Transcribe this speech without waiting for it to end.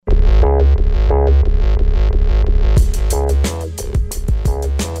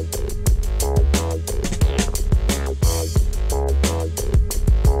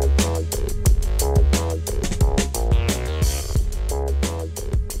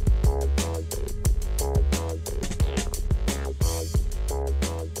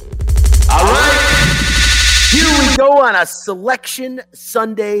show on a Selection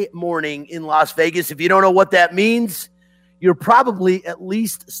Sunday morning in Las Vegas. If you don't know what that means, you're probably at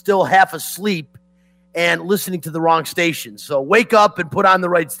least still half asleep and listening to the wrong station. So wake up and put on the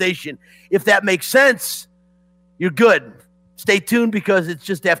right station. If that makes sense, you're good. Stay tuned because it's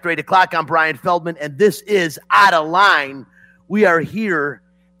just after 8 o'clock. I'm Brian Feldman, and this is Out of Line. We are here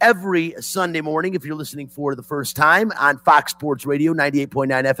every Sunday morning, if you're listening for the first time, on Fox Sports Radio, 98.9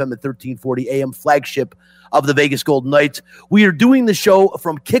 FM at 1340 AM, flagship of the Vegas Golden Knights. We are doing the show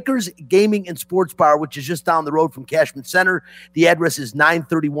from Kickers Gaming and Sports Bar, which is just down the road from Cashman Center. The address is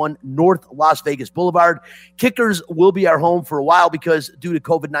 931 North Las Vegas Boulevard. Kickers will be our home for a while because due to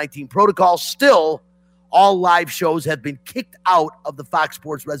COVID-19 protocols, still all live shows have been kicked out of the Fox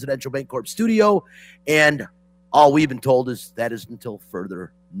Sports Residential Bancorp studio, and all we've been told is that is until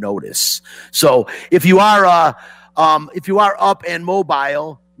further notice. So if you are up and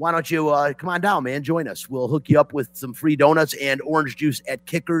mobile, why don't you come on down, man? Join us. We'll hook you up with some free donuts and orange juice at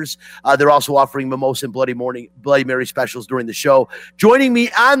Kickers. They're also offering mimosa and Bloody Mary specials during the show. Joining me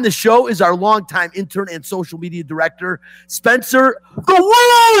on the show is our longtime intern and social media director, Spencer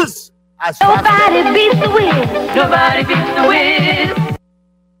The Wiz. Nobody beats the Wiz. Nobody beats the Wiz.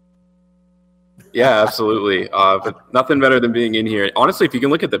 Yeah, absolutely. But nothing better than being in here. Honestly, if you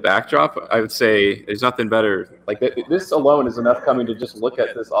can look at the backdrop, I would say there's nothing better. Like this alone is enough coming to just look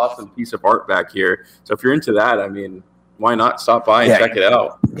at this awesome piece of art back here. So if you're into that, I mean, why not stop by and check it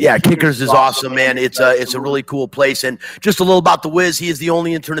out? Yeah, Kickers is awesome, man. It's a really cool place. And just a little about The Wiz. He is the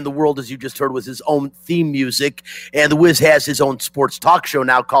only intern in the world, as you just heard, with his own theme music. And The Wiz has his own sports talk show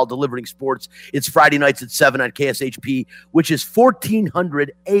now called Delivering Sports. It's Friday nights at 7 on KSHP, which is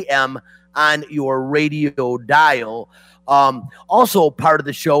 1400 AM on your radio dial. Also part of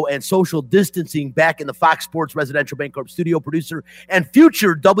the show and social distancing back in the Fox Sports Residential Bancorp studio, producer and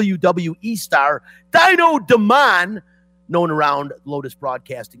future WWE star Dino DeMond, known around Lotus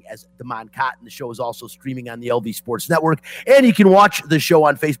Broadcasting as DeMond Cotton. The show is also streaming on the LV Sports Network, and you can watch the show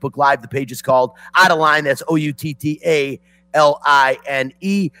on Facebook Live. The page is called Out of Line. That's OUTTALINE.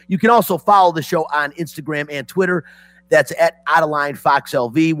 You can also follow the show on Instagram and Twitter. That's at Out of Line Fox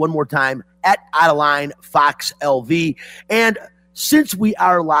LV. One more time, at Out of Line Fox LV. And since we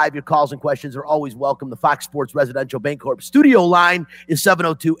are live, your calls and questions are always welcome. The Fox Sports Residential Bancorp studio line is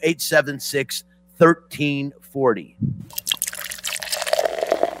 702-876-1340.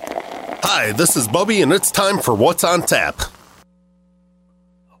 Hi, this is Bubby, and it's time for What's on Tap.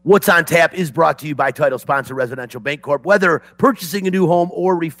 What's on Tap is brought to you by title sponsor Residential Bancorp. Whether purchasing a new home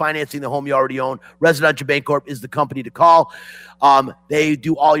or refinancing the home you already own, Residential Bancorp is the company to call. They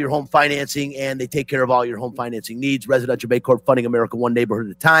do all your home financing, and they take care of all your home financing needs. Residential Bancorp, funding America one neighborhood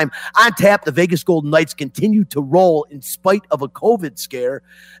at a time. On Tap, the Vegas Golden Knights continue to roll in spite of a COVID scare.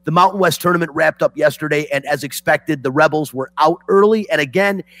 The Mountain West tournament wrapped up yesterday, and as expected, the Rebels were out early. And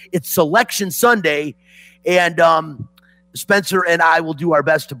again, it's Selection Sunday, and Spencer and I will do our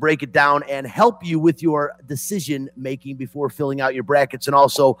best to break it down and help you with your decision-making before filling out your brackets. And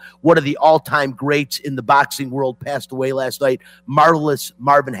also, one of the all-time greats in the boxing world passed away last night, Marvelous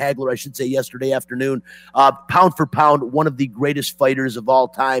Marvin Hagler, I should say yesterday afternoon. Pound for pound, one of the greatest fighters of all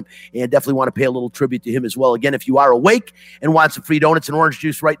time, and definitely want to pay a little tribute to him as well. Again, if you are awake and want some free donuts and orange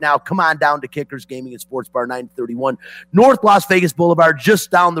juice right now, come on down to Kickers Gaming and Sports Bar, 931 North Las Vegas Boulevard,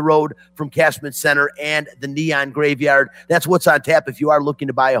 just down the road from Cashman Center and the Neon Graveyard. That's what's on tap if you are looking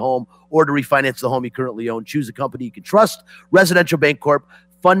to buy a home or to refinance the home you currently own. Choose a company you can trust. Residential Bancorp,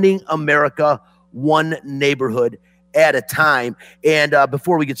 funding America one neighborhood at a time. And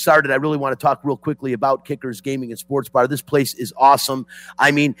before we get started, I really want to talk real quickly about Kickers Gaming and Sports Bar. This place is awesome. I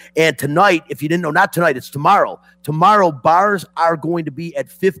mean, and tonight, if you didn't know, not tonight, it's tomorrow. Tomorrow, bars are going to be at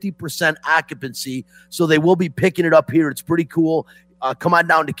 50% occupancy, so they will be picking it up here. It's pretty cool. Come on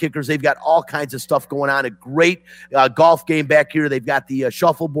down to Kickers. They've got all kinds of stuff going on. A great golf game back here. They've got the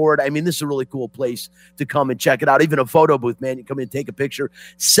shuffleboard. I mean, this is a really cool place to come and check it out. Even a photo booth, man. You come in and take a picture.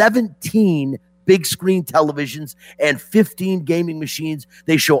 17 big screen televisions and 15 gaming machines.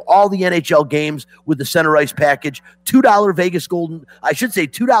 They show all the NHL games with the center ice package. $2 Vegas Golden, I should say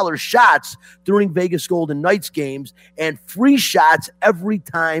 $2 shots during Vegas Golden Knights games, and free shots every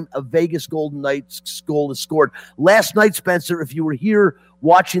time a Vegas Golden Knights goal is scored. Last night, Spencer, if you were here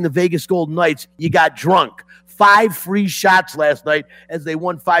watching the Vegas Golden Knights, you got drunk. 5 free shots last night as they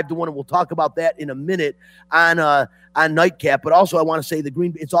won 5-1, and we'll talk about that in a minute on Nightcap. But also, I want to say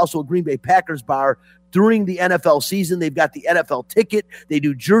it's also a Green Bay Packers bar during the NFL season. They've got the NFL ticket. They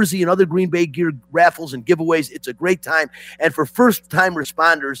do jersey and other Green Bay gear raffles and giveaways. It's a great time. And for first-time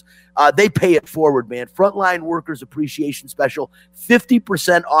responders, they pay it forward, man. Frontline Workers Appreciation Special,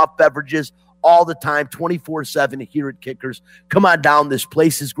 50% off beverages, all the time, 24/7 here at Kickers. Come on down. This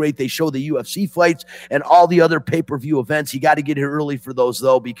place is great. They show the UFC fights and all the other pay-per-view events. You got to get here early for those,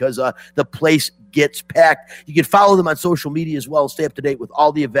 though, because the place gets packed. You can follow them on social media as well. Stay up to date with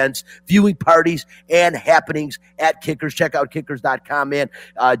all the events, viewing parties, and happenings at Kickers. Check out kickers.com, man.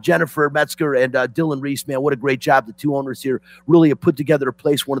 Jennifer Metzger and Dylan Reese, man, what a great job. The two owners here really have put together a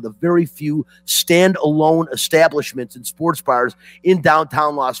place, one of the very few standalone establishments and sports bars in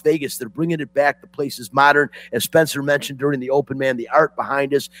downtown Las Vegas. They're bringing it back. The place is modern. As Spencer mentioned during the open, man, the art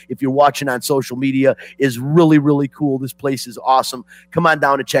behind us, if you're watching on social media, is really, really cool. This place is awesome. Come on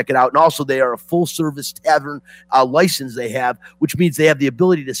down and check it out. And also, they are a full-service tavern license they have, which means they have the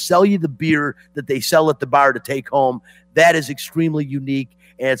ability to sell you the beer that they sell at the bar to take home. That is extremely unique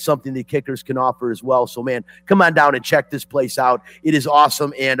and something the Kickers can offer as well. So, man, come on down and check this place out. It is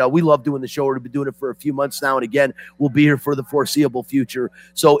awesome, and we love doing the show. We've been doing it for a few months now, and again, we'll be here for the foreseeable future.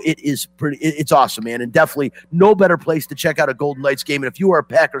 So it's awesome, man, and definitely no better place to check out a Golden Knights game. And if you are a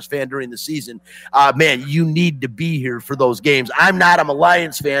Packers fan during the season, man, you need to be here for those games. I'm not. I'm a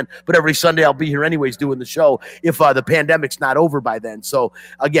Lions fan, but every Sunday I'll be here anyways doing the show if the pandemic's not over by then. So,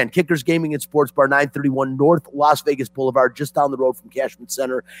 again, Kickers Gaming and Sports Bar, 931 North Las Vegas Boulevard, just down the road from Cashman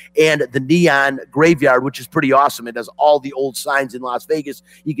Center and the Neon Graveyard, which is pretty awesome. It has all the old signs in Las Vegas.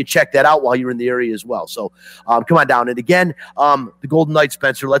 You can check that out while you're in the area as well. So come on down. And again, the Golden Knights,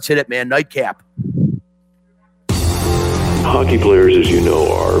 Spencer, let's hit it, man. Nightcap. Hockey players, as you know,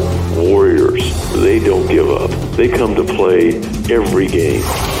 are warriors. They don't give up. They come to play every game.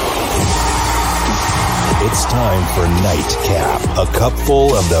 It's time for Nightcap, a cup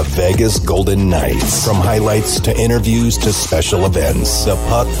full of the Vegas Golden Knights. From highlights to interviews to special events, the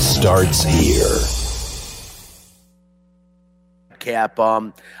puck starts here. Cap.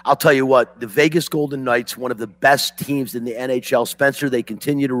 I'll tell you what, the Vegas Golden Knights, one of the best teams in the NHL. Spencer, they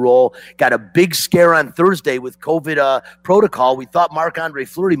continue to roll. Got a big scare on Thursday with COVID protocol. We thought Marc-Andre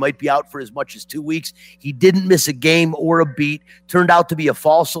Fleury might be out for as much as 2 weeks. He didn't miss a game or a beat. Turned out to be a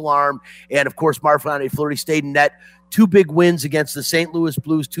false alarm. And, of course, Marc-Andre Fleury stayed in net. 2 big wins against the St. Louis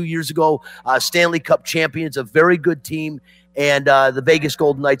Blues 2 years ago. Stanley Cup champions, a very good team. And the Vegas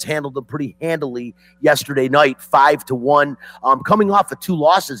Golden Knights handled them pretty handily yesterday night, 5-1. Coming off of 2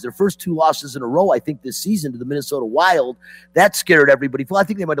 losses, their first 2 losses in a row, I think, this season to the Minnesota Wild. That scared everybody. Well, I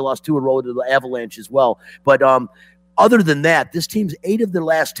think they might have lost 2 in a row to the Avalanche as well. But other than that, this team's 8 of their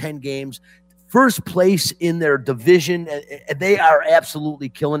last 10 games. First place in their division, and they are absolutely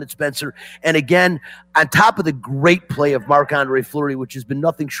killing it, Spencer. And again, on top of the great play of Marc-Andre Fleury, which has been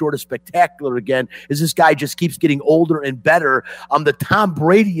nothing short of spectacular again, is this guy just keeps getting older and better. The Tom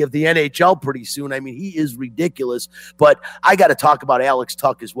Brady of the NHL pretty soon. I mean, he is ridiculous. But I got to talk about Alex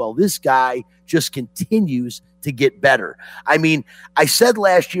Tuch as well. This guy just continues to get better. I mean, I said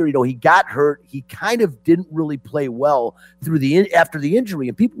last year, he got hurt. He kind of didn't really play well after the injury,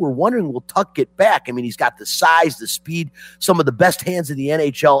 and people were wondering, will Tuch get back? I mean, he's got the size, the speed, some of the best hands in the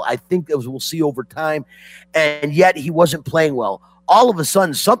NHL. I think that we'll see over time, and yet he wasn't playing well. All of a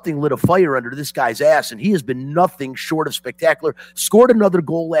sudden, something lit a fire under this guy's ass, and he has been nothing short of spectacular. Scored another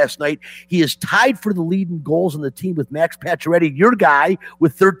goal last night. He is tied for the lead in goals on the team with Max Pacioretty, your guy,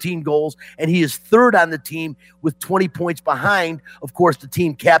 with 13 goals, and he is third on the team with 20 points behind. Of course, the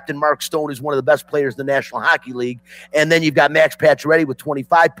team captain, Mark Stone, is one of the best players in the National Hockey League, and then you've got Max Pacioretty with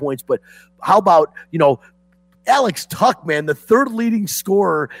 25 points. But how about, Alex Tuch, man, the third leading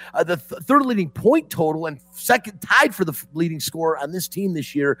scorer, the third leading point total, and second tied for the leading scorer on this team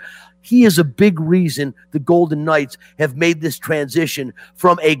this year. He is a big reason the Golden Knights have made this transition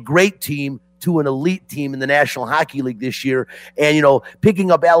from a great team to an elite team in the National Hockey League this year. And, picking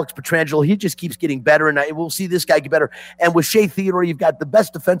up Alex Pietrangelo, he just keeps getting better, and we'll see this guy get better. And with Shea Theodore, you've got the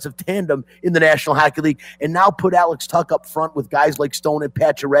best defensive tandem in the National Hockey League, and now put Alex Tuch up front with guys like Stone and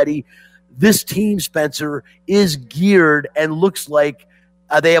Pacioretty. This team, Spencer, is geared and looks like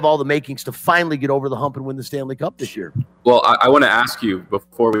they have all the makings to finally get over the hump and win the Stanley Cup this year. Well, I want to ask you,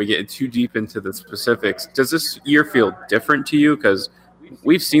 before we get too deep into the specifics, does this year feel different to you? Because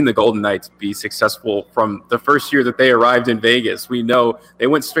we've seen the Golden Knights be successful from the first year that they arrived in Vegas. We know they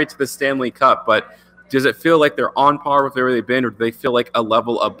went straight to the Stanley Cup, but does it feel like they're on par with where they've been, or do they feel like a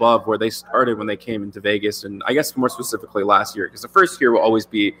level above where they started when they came into Vegas? And I guess more specifically last year, because the first year will always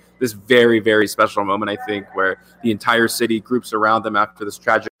be this very, very special moment, I think, where the entire city groups around them after this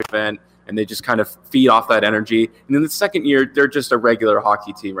tragic event, and they just kind of feed off that energy. And then the second year, they're just a regular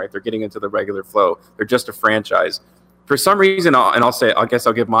hockey team, right? They're getting into the regular flow. They're just a franchise. For some reason, I guess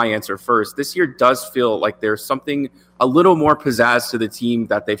I'll give my answer first. This year does feel like there's something a little more pizzazz to the team,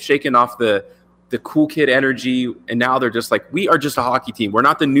 that they've shaken off the the cool kid energy, and now they're just like, we are just a hockey team. We're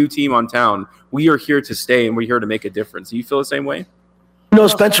not the new team on town. We are here to stay, and we're here to make a difference. Do you feel the same way? No,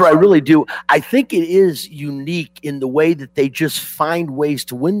 Spencer, I really do. I think it is unique in the way that they just find ways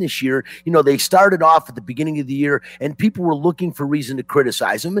to win this year. They started off at the beginning of the year, and people were looking for reason to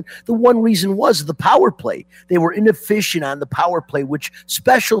criticize them. And the one reason was the power play. They were inefficient on the power play, which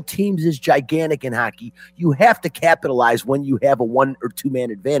special teams is gigantic in hockey. You have to capitalize when you have a 1 or 2 man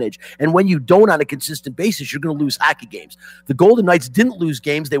advantage. And when you don't on a consistent basis, you're going to lose hockey games. The Golden Knights didn't lose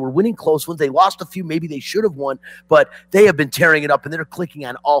games. They were winning close ones. They lost a few. Maybe they should have won, but they have been tearing it up, and they're clicking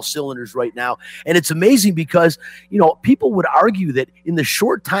on all cylinders right now. And it's amazing because, people would argue that in the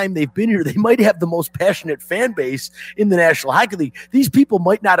short time they've been here, they might have the most passionate fan base in the National Hockey League. These people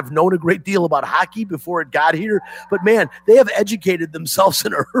might not have known a great deal about hockey before it got here, but man, they have educated themselves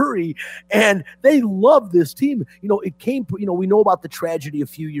in a hurry, and they love this team. It came, we know about the tragedy a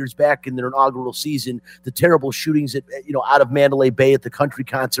few years back in their inaugural season, the terrible shootings at, out of Mandalay Bay at the country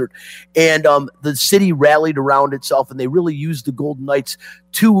concert. And the city rallied around itself, and they really used the Golden Knights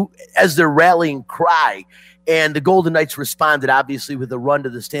as their rallying cry. And the Golden Knights responded, obviously, with a run to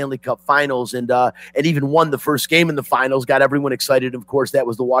the Stanley Cup Finals, and even won the first game in the finals, got everyone excited. Of course, that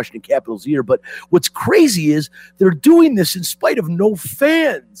was the Washington Capitals year. But what's crazy is they're doing this in spite of no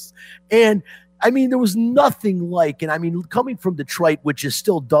fans. And there was nothing like, and coming from Detroit, which is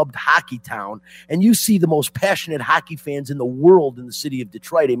still dubbed Hockey Town, and you see the most passionate hockey fans in the world in the city of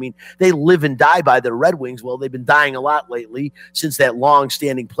Detroit. They live and die by their Red Wings. Well, they've been dying a lot lately since that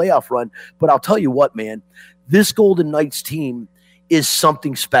long-standing playoff run. But I'll tell you what, man, this Golden Knights team is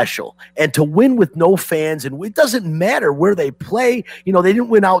something special. And to win with no fans, and it doesn't matter where they play. They didn't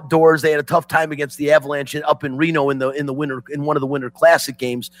win outdoors. They had a tough time against the Avalanche up in Reno in the one of the Winter Classic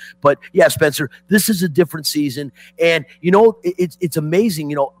games. But yeah, Spencer, this is a different season. And it's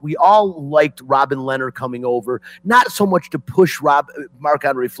amazing. We all liked Robin Lehner coming over, not so much to push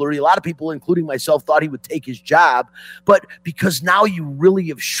Marc-Andre Fleury. A lot of people, including myself, thought he would take his job, but because now you really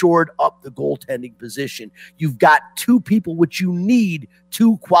have shored up the goaltending position. You've got 2 people which you need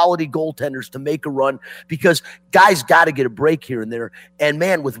 2 quality goaltenders to make a run, because guys got to get a break here and there. And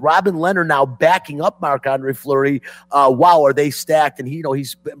man, with Robin Lehner now backing up Marc-Andre Fleury, wow, are they stacked? And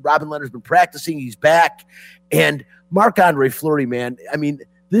Robin Lehner's been practicing, he's back, and Marc-Andre Fleury, man,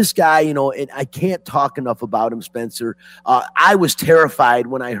 this guy, and I can't talk enough about him, Spencer. I was terrified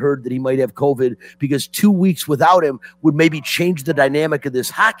when I heard that he might have COVID, because 2 weeks without him would maybe change the dynamic of this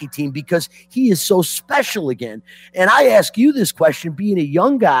hockey team, because he is so special again. And I ask you this question, being a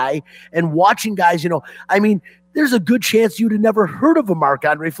young guy and watching guys, there's a good chance you'd have never heard of a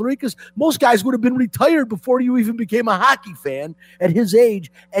Marc-Andre Fleury, because most guys would have been retired before you even became a hockey fan at his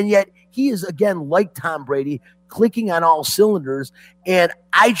age. And yet he is, again, like Tom Brady, clicking on all cylinders. And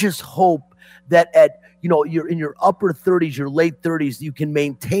I just hope that you're in your upper 30s, your late 30s, you can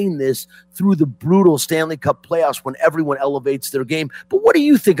maintain this through the brutal Stanley Cup playoffs when everyone elevates their game. But what do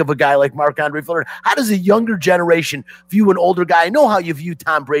you think of a guy like Marc-Andre Fleury? How does a younger generation view an older guy? I know how you view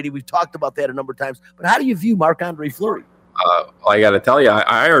Tom Brady. We've talked about that a number of times. But how do you view Marc-Andre Fleury? I got to tell you,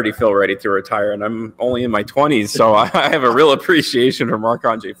 I already feel ready to retire, and I'm only in my 20s, so I have a real appreciation for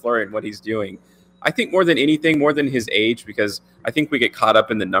Marc-Andre Fleury and what he's doing. I think more than anything, more than his age, because I think we get caught up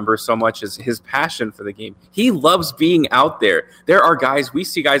in the numbers so much, is his passion for the game. He loves being out there. There are guys, we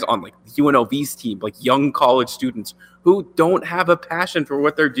see guys on like UNLV's team, like young college students who don't have a passion for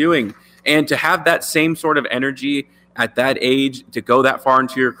what they're doing. And to have that same sort of energy at that age, to go that far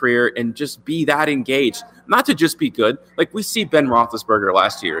into your career and just be that engaged, not to just be good. Like we see Ben Roethlisberger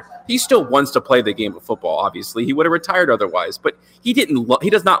last year. He still wants to play the game of football, obviously. He would have retired otherwise, but he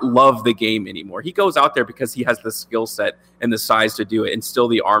does not love the game anymore. He goes out there because he has the skill set and the size to do it and still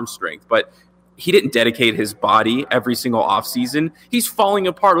the arm strength. But he didn't dedicate his body every single offseason. He's falling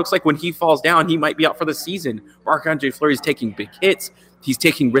apart. Looks like when he falls down, he might be out for the season. Marc-Andre Fleury is taking big hits. He's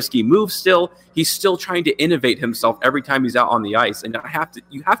taking risky moves still. He's still trying to innovate himself every time he's out on the ice. And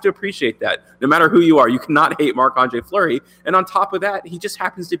you have to appreciate that. No matter who you are, you cannot hate Marc-Andre Fleury. And on top of that, he just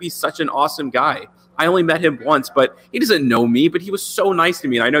happens to be such an awesome guy. I only met him once, but he doesn't know me, but he was so nice to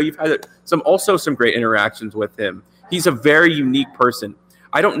me. And I know you've had some great interactions with him. He's a very unique person.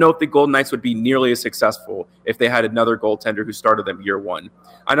 I don't know if the Golden Knights would be nearly as successful if they had another goaltender who started them year one.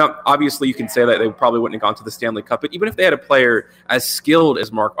 I know, obviously, you can say that they probably wouldn't have gone to the Stanley Cup, but even if they had a player as skilled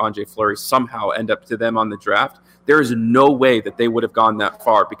as Marc-Andre Fleury somehow end up to them on the draft, there is no way that they would have gone that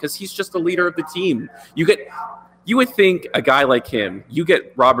far because he's just the leader of the team. You would think a guy like him, you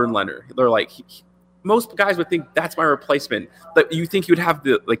get Robin Lehner, they're like, most guys would think that's my replacement. But you think you'd have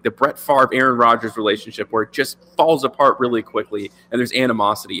the Brett Favre, Aaron Rodgers relationship where it just falls apart really quickly and there's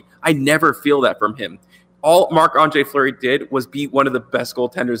animosity. I never feel that from him. All Marc-Andre Fleury did was be one of the best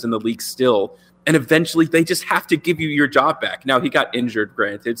goaltenders in the league still. And eventually they just have to give you your job back. Now, he got injured,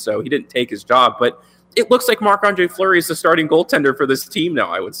 granted, so he didn't take his job. But it looks like Marc-Andre Fleury is the starting goaltender for this team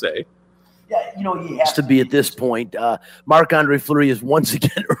now, I would say. Yeah, he has to be at this point. Marc-Andre Fleury has once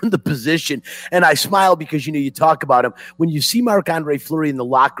again earned the position. And I smile because, you talk about him. When you see Marc-Andre Fleury in the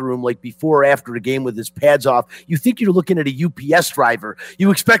locker room, like before or after a game with his pads off, you think you're looking at a UPS driver. You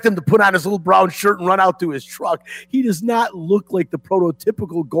expect him to put on his little brown shirt and run out to his truck. He does not look like the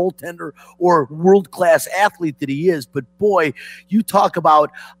prototypical goaltender or world-class athlete that he is. But, boy, you talk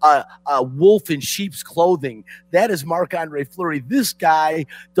about a wolf in sheep's clothing. That is Marc-Andre Fleury. This guy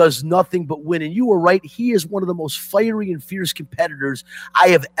does nothing but win. And you were right. He is one of the most fiery and fierce competitors I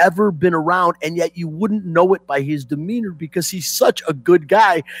have ever been around. And yet you wouldn't know it by his demeanor because he's such a good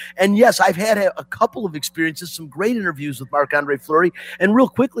guy. And yes, I've had a couple of experiences, some great interviews with Marc-Andre Fleury. And real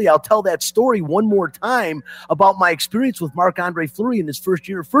quickly, I'll tell that story one more time about my experience with Marc-Andre Fleury in his first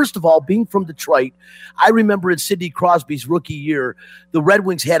year. First of all, being from Detroit, I remember in Sidney Crosby's rookie year, the Red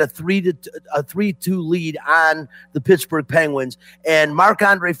Wings had a 3-2 lead on the Pittsburgh Penguins. And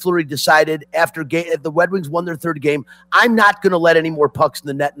Marc-Andre Fleury decided after the Red Wings won their third game, I'm not going to let any more pucks in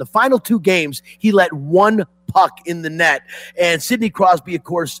the net. In the final 2 games, he let 1 puck in the net. And Sidney Crosby, of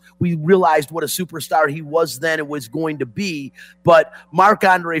course, we realized what a superstar he was then and was going to be. But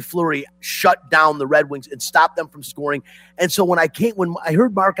Marc-Andre Fleury shut down the Red Wings and stopped them from scoring. And so when I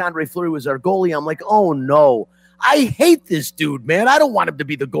heard Marc-Andre Fleury was our goalie, I'm like, oh no. I hate this dude, man. I don't want him to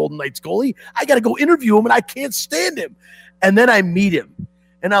be the Golden Knights goalie. I got to go interview him, and I can't stand him. And then I meet him,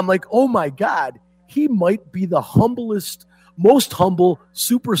 and I'm like, oh, my God, he might be the humblest, most humble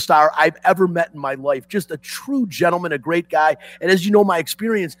superstar I've ever met in my life. Just a true gentleman, a great guy. And as you know, my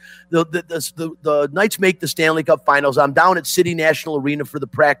experience, the Knights make the Stanley Cup Finals. I'm down at City National Arena for the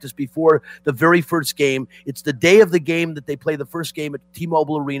practice before the very first game. It's the day of the game that they play the first game at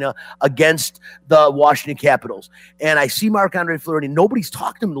T-Mobile Arena against the Washington Capitals. And I see Marc-Andre Fleury, and nobody's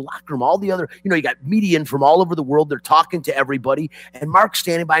talking to him in the locker room. All the other, you got media in from all over the world. They're talking to everybody. And Mark's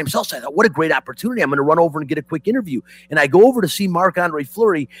standing by himself. So I thought, what a great opportunity. I'm going to run over and get a quick interview. And I go over to see Marc-Andre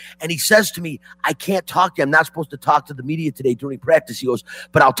Fleury, and he says to me, I can't talk to you. I'm not supposed to talk to the media today during practice. He goes,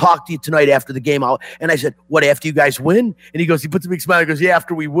 but I'll talk to you tonight after the game. And I said, what, after you guys win? And he puts a big smile. He goes, yeah,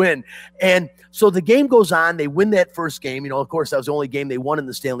 after we win. And so the game goes on. They win that first game. Of course, that was the only game they won in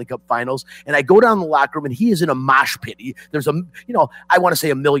the Stanley Cup Finals. And I go down the locker room, and he is in a mosh pit. There's I want to say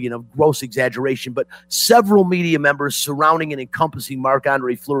 1 million, of gross exaggeration, but several media members surrounding and encompassing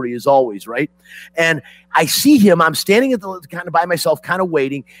Marc-Andre Fleury as always, right? And I see him. I'm standing at the kind of by myself, kind of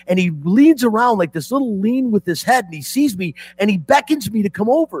waiting, and he leans around like this little lean with his head, and he sees me, and he beckons me to come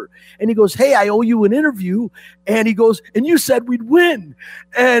over. And he goes, hey, I owe you an interview. And he goes, and you said we'd win.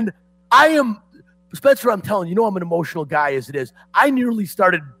 And Spencer, I'm telling you, I'm an emotional guy as it is. I nearly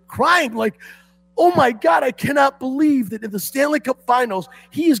started crying like, oh my God, I cannot believe that in the Stanley Cup Finals,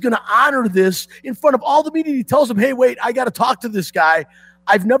 he is going to honor this in front of all the media. He tells them, hey, wait, I got to talk to this guy.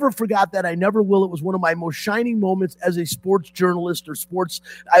 I've never forgot that. I never will. It was one of my most shining moments as a sports journalist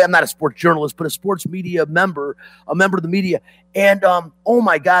I'm not a sports journalist, but a sports media member, a member of the media. And, oh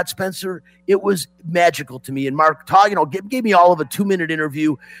my God, Spencer, it was magical to me. And Mark gave me all of a 2-minute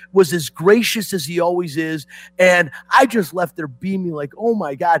interview, was as gracious as he always is. And I just left there beaming like, oh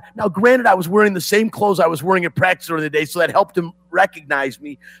my God. Now, granted, I was wearing the same clothes I was wearing at practice during the day, so that helped him recognize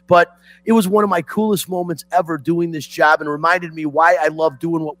me. But it was one of my coolest moments ever doing this job, and reminded me why I love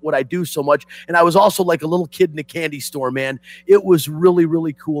doing what I do so much. And I was also like a little kid in a candy store, man. It was really,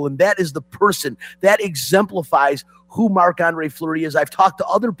 really cool. And that is the person that exemplifies who Marc-Andre Fleury is. I've talked to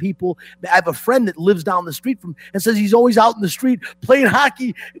other people. I have a friend that lives down the street from and says he's always out in the street playing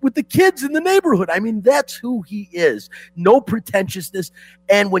hockey with the kids in the neighborhood. I mean, that's who he is. No pretentiousness.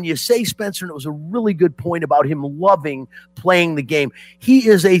 And when you say, Spencer, and it was a really good point about him loving playing the game, he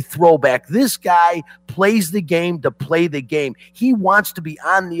is a throwback. This guy plays the game to play the game. He wants to be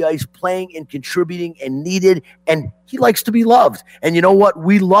on the ice playing and contributing and needed, and he likes to be loved. And you know what?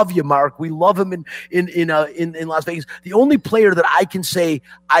 We love you, Mark. We love him in Las Vegas. The only player that I can say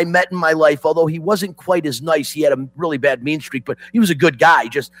I met in my life, although he wasn't quite as nice, he had a really bad mean streak, but he was a good guy.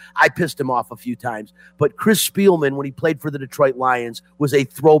 Just I pissed him off a few times. But Chris Spielman, when he played for the Detroit Lions, was a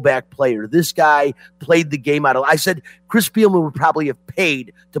throwback player. This guy played the game out of. I said, Chris Spielman would probably have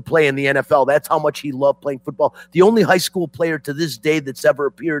paid to play in the NFL. That's how much he loved playing football. The only high school player to this day that's ever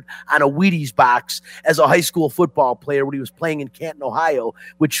appeared on a Wheaties box as a high school football player when he was playing in Canton, Ohio,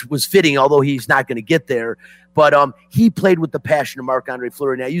 which was fitting, although he's not going to get there. But he played with the passion of Marc-Andre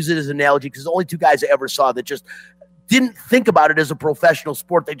Fleury. Now, I use it as an analogy because the only two guys I ever saw that just didn't think about it as a professional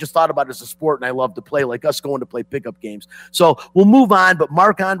sport. They just thought about it as a sport, and I love to play, like us going to play pickup games. So we'll move on, but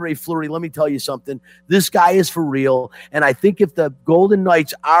Marc-Andre Fleury, let me tell you something. This guy is for real, and I think if the Golden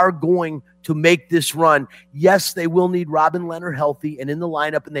Knights are going to make this run, yes, they will need Robin Leonard healthy and in the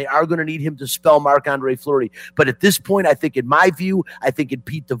lineup, and they are going to need him to spell Marc-Andre Fleury. But at this point, I think in my view, I think in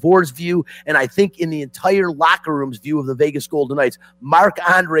Pete DeVore's view, and I think in the entire locker room's view of the Vegas Golden Knights,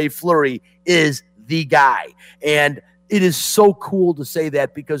 Marc-Andre Fleury is the guy. And it is so cool to say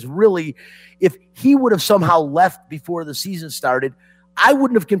that, because really, if he would have somehow left before the season started, I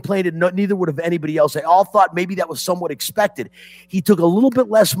wouldn't have complained, and neither would have anybody else. I all thought maybe that was somewhat expected. He took a little bit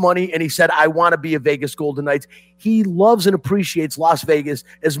less money, and he said, I want to be a Vegas Golden Knights. He loves and appreciates Las Vegas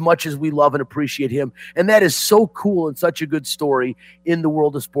as much as we love and appreciate him, and that is so cool and such a good story in the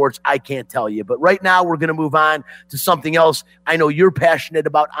world of sports, I can't tell you. But right now, we're going to move on to something else I know you're passionate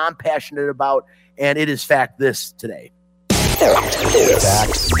about, I'm passionate about, and it is Fact This today.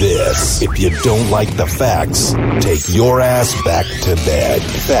 Fact This. If you don't like the facts, take your ass back to bed.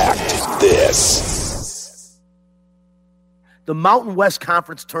 Fact This. The Mountain West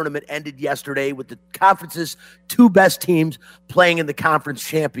Conference tournament ended yesterday with the conference's two best teams playing in the conference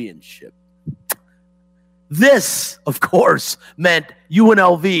championship. This, of course, meant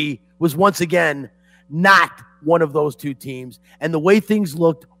UNLV was once again not one of those two teams, and the way things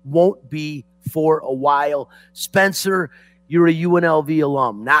looked won't be for a while. Spencer, you're a UNLV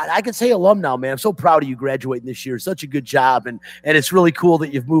alum. Now, I can say alum now, man. I'm so proud of you graduating this year. Such a good job, and it's really cool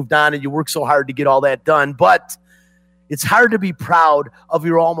that you've moved on and you worked so hard to get all that done. But it's hard to be proud of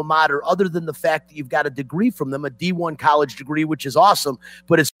your alma mater other than the fact that you've got a degree from them, a D1 college degree, which is awesome.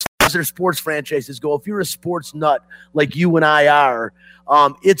 But as far as their sports franchises go, if you're a sports nut like you and I are,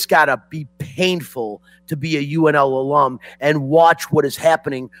 it's got to be painful to be a UNL alum and watch what is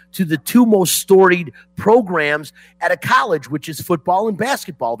happening to the two most storied programs at a college, which is football and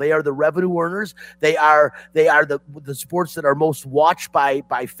basketball. They are the revenue earners. They are the sports that are most watched by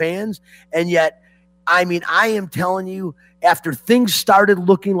fans. And yet, I mean, I am telling you, after things started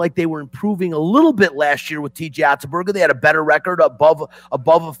looking like they were improving a little bit last year with TJ Otzelberger, they had a better record, above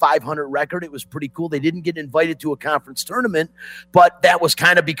a 500 record. It was pretty cool. They didn't get invited to a conference tournament, but that was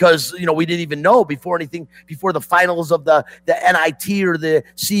kind of because, we didn't even know before the finals of the NIT or the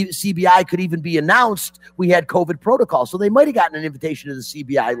CBI could even be announced. We had COVID protocol. So they might have gotten an invitation to the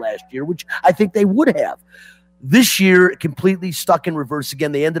CBI last year, which I think they would have. This year, completely stuck in reverse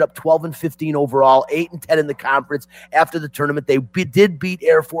again. They ended up 12-15 overall, 8-10 in the conference. After the tournament, they did beat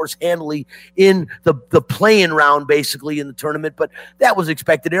Air Force handily in the play-in round, basically, in the tournament, but that was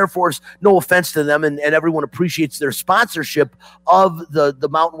expected. Air Force, no offense to them, and everyone appreciates their sponsorship of the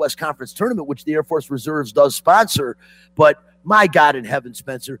Mountain West Conference tournament, which the Air Force Reserves does sponsor, but my God in heaven,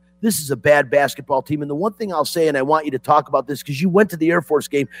 Spencer, this is a bad basketball team. And the one thing I'll say, and I want you to talk about this because you went to the Air Force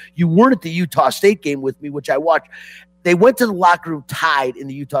game. You weren't at the Utah State game with me, which I watched. They went to the locker room tied in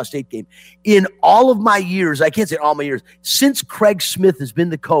the Utah State game. In all of my years, I can't say all my years, since Craig Smith has been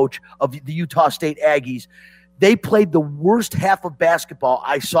the coach of the Utah State Aggies, they played the worst half of basketball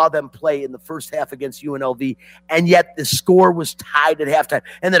I saw them play in the first half against UNLV, and yet the score was tied at halftime.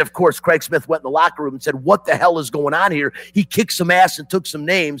 And then, of course, Craig Smith went in the locker room and said, what the hell is going on here? He kicked some ass and took some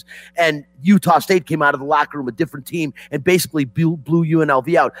names, and Utah State came out of the locker room a different team and basically blew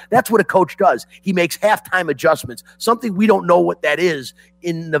UNLV out. That's what a coach does. He makes halftime adjustments, something we don't know what that is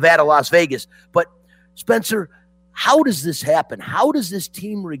in Nevada, Las Vegas. But, Spencer, how does this happen? How does this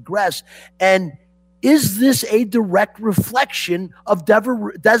team regress? And is this a direct reflection of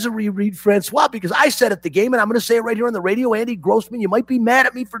Desiree Reed-Francois? Because I said at the game, and I'm going to say it right here on the radio, Andy Grossman, you might be mad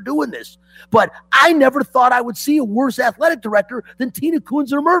at me for doing this, but I never thought I would see a worse athletic director than Tina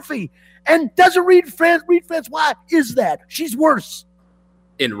Kunzer-Murphy. And Desiree Reed-Francois is that. She's worse.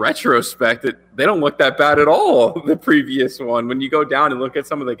 In retrospect, they don't look that bad at all, the previous one, when you go down and look at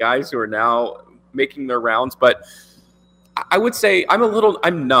some of the guys who are now making their rounds. But I would say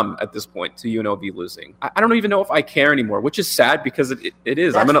I'm numb at this point to UNLV losing. I don't even know if I care anymore, which is sad because it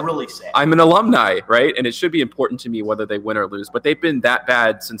is. That's really sad. I'm an alumni, right? And it should be important to me whether they win or lose. But they've been that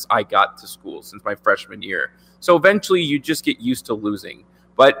bad since I got to school, since my freshman year. So eventually you just get used to losing.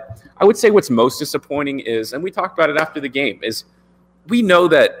 But I would say what's most disappointing is, and we talked about it after the game, is we know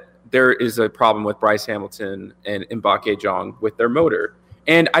that there is a problem with Bryce Hamilton and Mbappe Jong with their motor.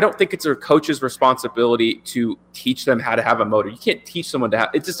 And I don't think it's a coach's responsibility to teach them how to have a motor. You can't teach someone to have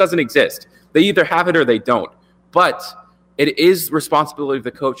it. Just doesn't exist. They either have it or they don't. But it is responsibility of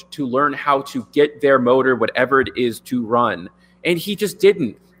the coach to learn how to get their motor, whatever it is, to run. And he just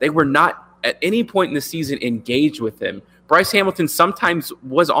didn't. They were not at any point in the season engaged with him. Bryce Hamilton sometimes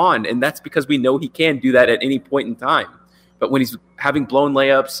was on, and that's because we know he can do that at any point in time. But when he's having blown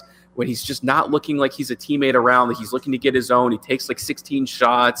layups, when he's just not looking like he's a teammate around, like he's looking to get his own, he takes like 16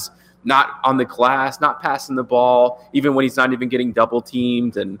 shots, not on the glass, not passing the ball, even when he's not even getting double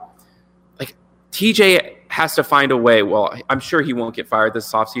teamed. And like TJ has to find a way. Well, I'm sure he won't get fired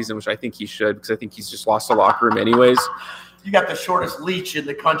this offseason, which I think he should, because I think he's just lost the locker room anyways. You got the shortest leash in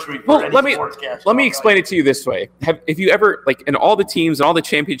the country for well, any sportscaster. Let me explain it to you this way. If you ever, like in all the teams and all the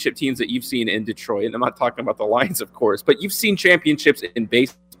championship teams that you've seen in Detroit, and I'm not talking about the Lions, of course, but you've seen championships in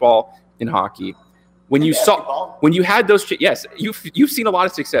baseball, in hockey. When you had those, yes, you've seen a lot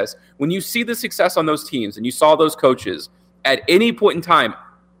of success. When you see the success on those teams and you saw those coaches, at any point in time,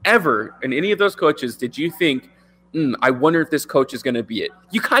 ever, in any of those coaches, did you think, I wonder if this coach is going to be it?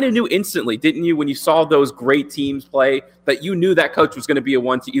 You kind of knew instantly, didn't you, when you saw those great teams play, that you knew that coach was going to be a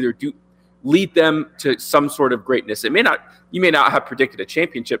one to either lead them to some sort of greatness. You may not have predicted a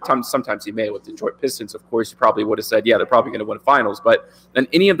championship. Sometimes you may. With Detroit Pistons, of course, you probably would have said, yeah, they're probably going to win finals. But in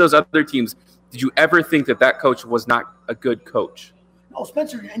any of those other teams, did you ever think that coach was not a good coach? No,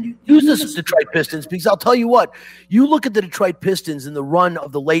 Spencer, and you use this as Detroit Pistons because I'll tell you what, you look at the Detroit Pistons in the run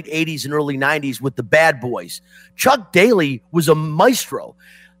of the late 80s and early 90s with the bad boys. Chuck Daly was a maestro.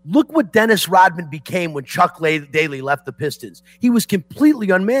 Look what Dennis Rodman became when Chuck Daly left the Pistons. He was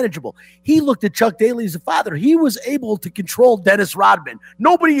completely unmanageable. He looked at Chuck Daly as a father. He was able to control Dennis Rodman.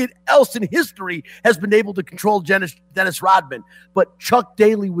 Nobody else in history has been able to control Dennis Rodman. But Chuck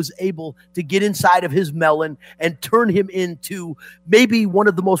Daly was able to get inside of his melon and turn him into maybe one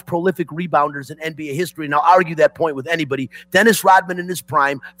of the most prolific rebounders in NBA history. And I'll argue that point with anybody. Dennis Rodman in his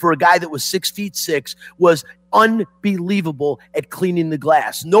prime, for a guy that was 6'6", was unbelievable at cleaning the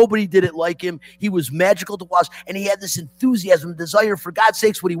glass. Nobody did it like him. He was magical to watch, and he had this enthusiasm, desire. For God's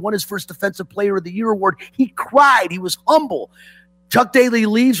sakes, when he won his first Defensive Player of the Year award, he cried. He was humble. Chuck Daly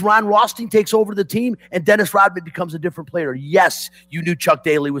leaves, Ron Rothstein takes over the team, and Dennis Rodman becomes a different player. Yes, you knew Chuck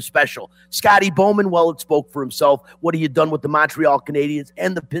Daly was special. Scotty Bowman, well, it spoke for himself. What he had done with the Montreal Canadiens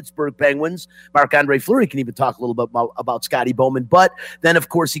and the Pittsburgh Penguins. Marc-Andre Fleury can even talk a little bit about Scotty Bowman. But then, of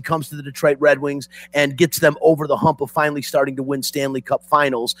course, he comes to the Detroit Red Wings and gets them over the hump of finally starting to win Stanley Cup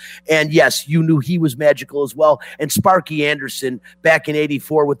finals. And yes, you knew he was magical as well. And Sparky Anderson back in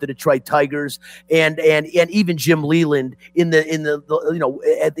 '84 with the Detroit Tigers, and even Jim Leland in the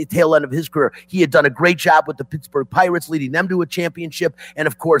at the tail end of his career. He had done a great job with the Pittsburgh Pirates, leading them to a championship. And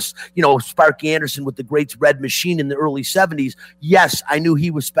of course, Sparky Anderson with the great Red Machine in the early 70s. Yes, I knew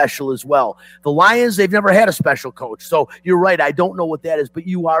he was special as well. The Lions, they've never had a special coach. So you're right. I don't know what that is, but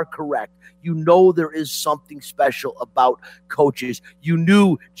you are correct. You know there is something special about coaches. You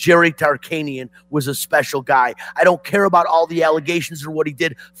knew Jerry Tarkanian was a special guy. I don't care about all the allegations or what he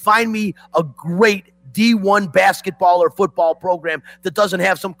did. Find me a great D1 basketball or football program that doesn't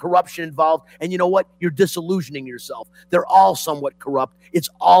have some corruption involved. And you know what? You're disillusioning yourself. They're all somewhat corrupt. It's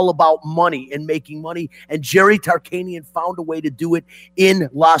all about money and making money. And Jerry Tarkanian found a way to do it in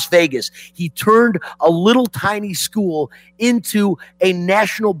Las Vegas. He turned a little tiny school into a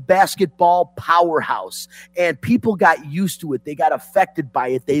national basketball powerhouse. And people got used to it. They got affected by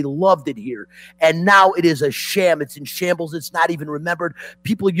it. They loved it here. And now it is a sham. It's in shambles. It's not even remembered.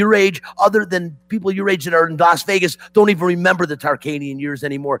 People your age, other than people your age that are in Las Vegas, don't even remember the Tarkanian years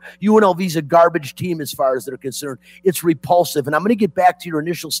anymore. UNLV's a garbage team as far as they're concerned. It's repulsive. And I'm going to get back to your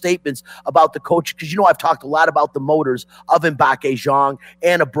initial statements about the coach, because I've talked a lot about the motors of Mbacké Jeong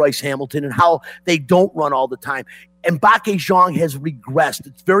and of Bryce Hamilton and how they don't run all the time. Mbacké Jeong has regressed.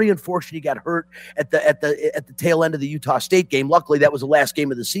 It's very unfortunate he got hurt at the tail end of the Utah State game. Luckily, that was the last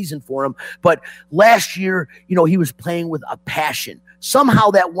game of the season for him. But last year, he was playing with a passion. Somehow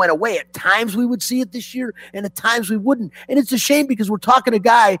that went away. At times we would see it this year, and at times we wouldn't. And it's a shame because we're talking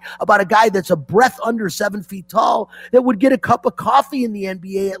about a guy that's a breath under 7 feet tall that would get a cup of coffee in the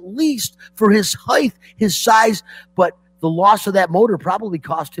NBA at least for his height, his size. But the loss of that motor probably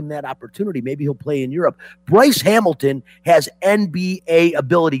cost him that opportunity. Maybe he'll play in Europe. Bryce Hamilton has NBA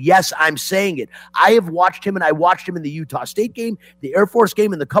ability. Yes, I'm saying it. I have watched him, and I watched him in the Utah State game, the Air Force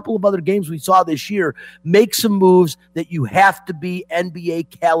game, and the couple of other games we saw this year make some moves that you have to be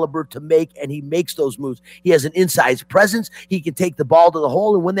NBA caliber to make, and he makes those moves. He has an inside presence. He can take the ball to the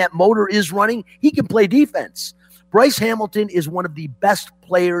hole, and when that motor is running, he can play defense. Bryce Hamilton is one of the best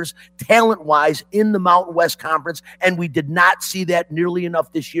players talent-wise in the Mountain West Conference, and we did not see that nearly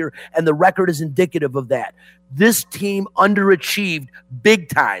enough this year, and the record is indicative of that. This team underachieved big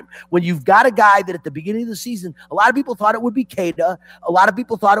time. When you've got a guy that at the beginning of the season, a lot of people thought it would be Keita, a lot of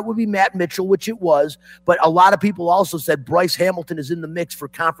people thought it would be Matt Mitchell, which it was, but a lot of people also said Bryce Hamilton is in the mix for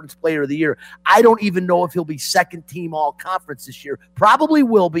Conference Player of the Year. I don't even know if he'll be second-team all-conference this year. Probably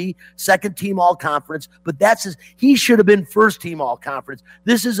will be second-team all-conference, but he should have been first-team all-conference.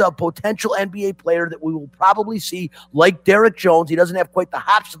 This is a potential NBA player that we will probably see like Derek Jones. He doesn't have quite the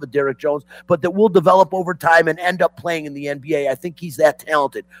hops of a Derek Jones, but that will develop over time and end up playing in the NBA. I think he's that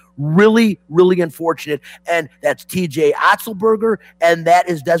talented. Really, really unfortunate. And that's TJ Otzelberger, and that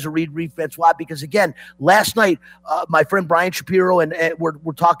is Desiree Reed-Francois. Because again, last night, my friend Brian Shapiro and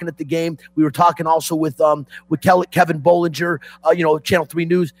we're talking at the game. We were talking also with Kevin Bollinger, Channel 3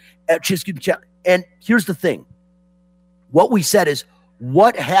 News. And here's the thing. What we said is,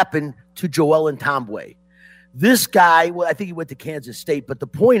 what happened to Joel Ntambwe? This guy, well, I think he went to Kansas State, but the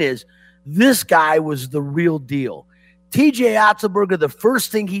point is, this guy was the real deal. TJ Otzelberger, the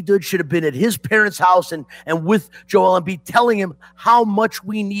first thing he did should have been at his parents' house and with Joel Embiid, telling him how much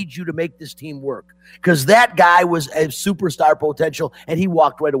we need you to make this team work. Because that guy was a superstar potential, and he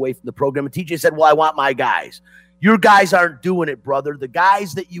walked right away from the program. And TJ said, well, I want my guys. Your guys aren't doing it, brother. The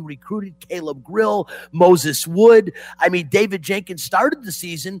guys that you recruited, Caleb Grill, Moses Wood, David Jenkins started the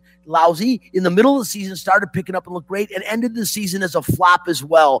season lousy. In the middle of the season, started picking up and looked great, and ended the season as a flop as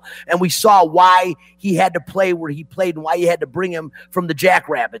well. And we saw why he had to play where he played and why you had to bring him from the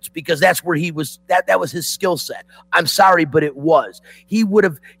Jackrabbits, because that's where he was. That was his skill set. I'm sorry, but it was. He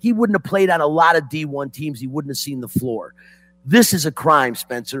wouldn't have played on a lot of D1 teams. He wouldn't have seen the floor. This is a crime,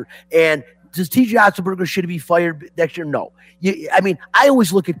 Spencer. And does TJ Otzelberger should he be fired next year? No. I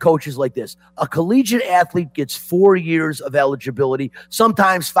always look at coaches like this. A collegiate athlete gets 4 years of eligibility,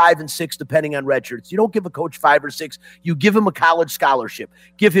 sometimes 5 and 6, depending on redshirts. You don't give a coach 5 or 6. You give him a college scholarship.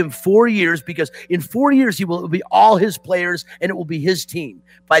 Give him 4 years, because in 4 years it will be all his players and it will be his team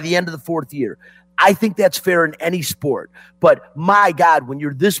by the end of the 4th year. I think that's fair in any sport. But my God, when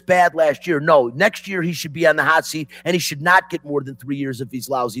you're this bad last year, no, next year he should be on the hot seat, and he should not get more than 3 years if he's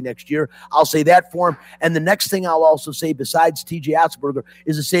lousy next year. I'll say that for him. And the next thing I'll also say, besides TJ Otzelberger,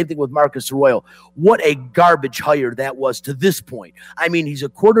 is the same thing with Marcus Arroyo. What a garbage hire that was to this point. He's a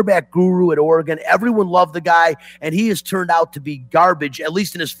quarterback guru at Oregon. Everyone loved the guy, and he has turned out to be garbage, at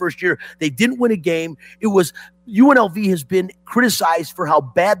least in his first year. They didn't win a game. UNLV has been criticized for how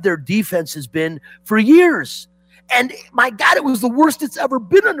bad their defense has been for years. And my God, it was the worst it's ever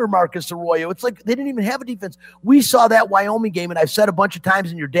been under Marcus Arroyo. It's like they didn't even have a defense. We saw that Wyoming game, and I've said a bunch of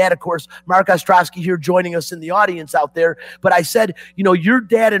times, and your dad, of course, Mark Ostrowski here joining us in the audience out there, but I said, your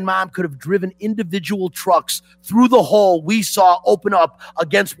dad and mom could have driven individual trucks through the hole we saw open up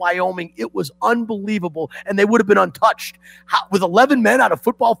against Wyoming. It was unbelievable, and they would have been untouched. With 11 men on a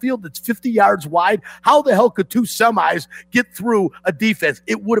football field that's 50 yards wide, how the hell could 2 semis get through a defense?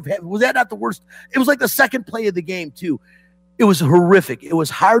 Was that not the worst? It was like the second play of the game, too. It was horrific. It was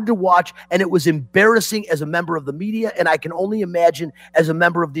hard to watch, and it was embarrassing as a member of the media, and I can only imagine as a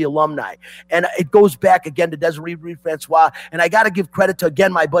member of the alumni. And it goes back again to Desiree Reed-Francois, and I got to give credit to,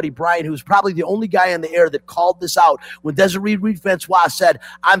 again, my buddy Brian, who's probably the only guy on the air that called this out when Desiree Reed-Francois said,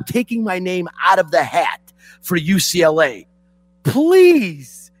 I'm taking my name out of the hat for UCLA.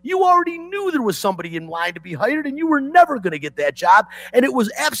 Please. You already knew there was somebody in line to be hired, and you were never going to get that job. And it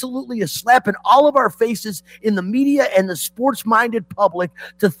was absolutely a slap in all of our faces in the media and the sports-minded public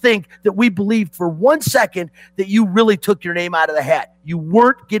to think that we believed for 1 second that you really took your name out of the hat. You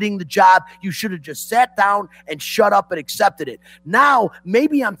weren't getting the job. You should have just sat down and shut up and accepted it. Now,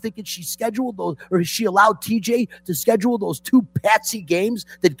 maybe I'm thinking she scheduled those, or she allowed TJ to schedule those 2 Patsy games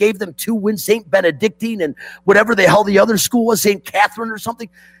that gave them 2 wins, St. Benedictine and whatever the hell the other school was, St. Catherine or something.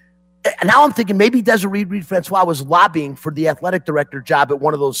 And now I'm thinking maybe Desiree Reed-Francois was lobbying for the athletic director job at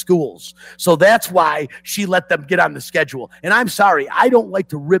one of those schools. So that's why she let them get on the schedule. And I'm sorry, I don't like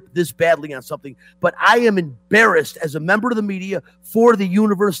to rip this badly on something, but I am embarrassed as a member of the media for the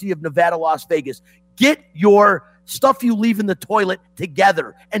University of Nevada, Las Vegas. Get your stuff you leave in the toilet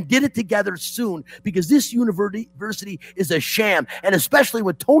together, and get it together soon, because this university is a sham. And especially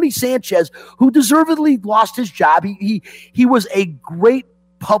with Tony Sanchez, who deservedly lost his job. He was a great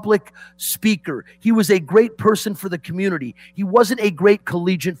public speaker. He was a great person for the community. He wasn't a great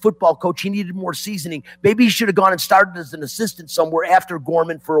collegiate football coach. He needed more seasoning. Maybe he should have gone and started as an assistant somewhere after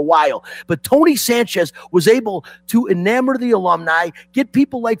Gorman for a while. But Tony Sanchez was able to enamor the alumni, get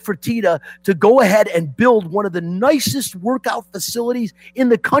people like Fertitta to go ahead and build one of the nicest workout facilities in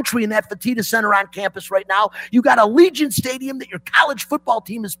the country in that Fertitta Center on campus right now. You got Allegiant Stadium that your college football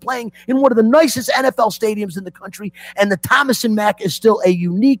team is playing in one of the nicest NFL stadiums in the country, and the Thomas and Mack is still a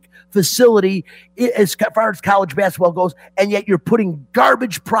unique facility as far as college basketball goes, and yet you're putting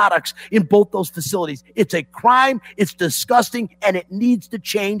garbage products in both those facilities. It's a crime, it's disgusting, and it needs to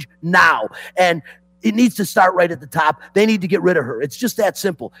change now. And it needs to start right at the top. They need to get rid of her. It's just that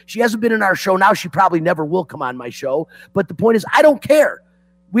simple. She hasn't been in our show. Now she probably never will come on my show. But the point is, I don't care.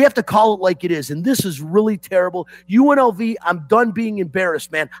 We have to call it like it is, and this is really terrible. UNLV, I'm done being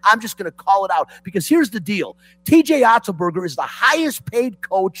embarrassed, man. I'm just going to call it out because here's the deal. TJ Otzelberger is the highest paid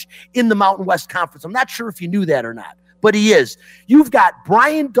coach in the Mountain West Conference. I'm not sure if you knew that or not, but he is. You've got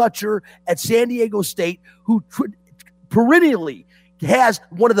Brian Dutcher at San Diego State, who perennially has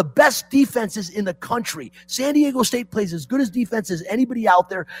one of the best defenses in the country. San Diego State plays as good as defense as anybody out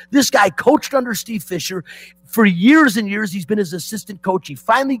there. This guy coached under Steve Fisher. For years and years, he's been his assistant coach. He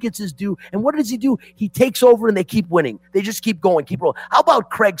finally gets his due. And what does he do? He takes over and they keep winning. They just keep going, keep rolling. How about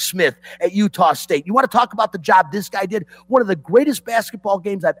Craig Smith at Utah State? You want to talk about the job this guy did? One of the greatest basketball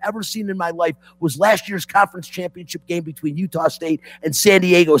games I've ever seen in my life was last year's conference championship game between Utah State and San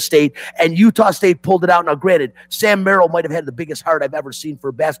Diego State. And Utah State pulled it out. Now, granted, Sam Merrill might have had the biggest heart I've ever seen for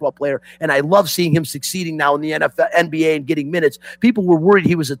a basketball player. And I love seeing him succeeding now in the NFL, NBA and getting minutes. People were worried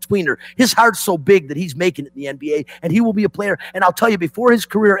he was a tweener. His heart's so big that he's making it in the NBA, and he will be a player. And I'll tell you, before his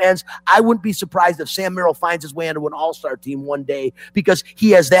career ends, I wouldn't be surprised if Sam Merrill finds his way into an all-star team one day because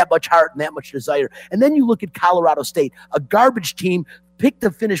he has that much heart and that much desire. And then you look at Colorado State, a garbage team, picked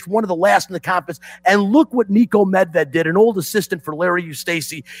to finish one of the last in the conference. And look what Nico Medved did, an old assistant for Larry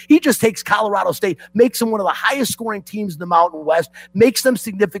Eustachy. He just takes Colorado State, makes them one of the highest scoring teams in the Mountain West, makes them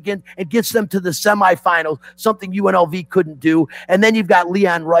significant, and gets them to the semifinals, something UNLV couldn't do. And then you've got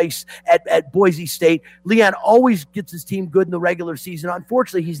Leon Rice at Boise State. Leon always gets his team good in the regular season.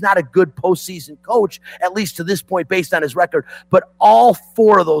 Unfortunately, he's not a good postseason coach, at least to this point, based on his record. But all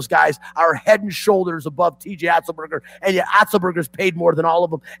four of those guys are head and shoulders above TJ Otzelberger, and yet Otzelberger's paid more than all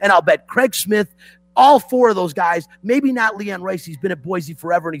of them. And I'll bet Craig Smith, all four of those guys, maybe not Leon Rice, he's been at Boise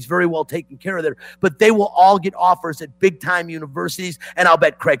forever and he's very well taken care of there, but they will all get offers at big-time universities. And I'll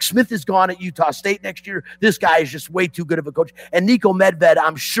bet Craig Smith is gone at Utah State next year. This guy is just way too good of a coach. And Nico Medved,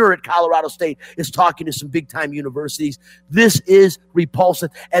 I'm sure at Colorado State, is talking to some big-time universities. This is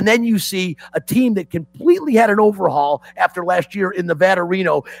repulsive. And then you see a team that completely had an overhaul after last year in Nevada,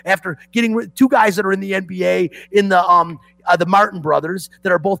 Reno, after getting two guys that are in the NBA, in the Martin brothers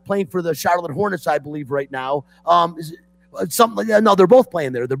that are both playing for the Charlotte Hornets, I believe, right now. No, they're both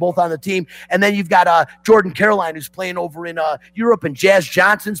playing there. They're both on the team. And then you've got Jordan Caroline, who's playing over in Europe, and Jazz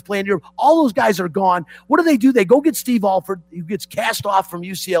Johnson's playing in Europe. All those guys are gone. What do? They go get Steve Alford, who gets cast off from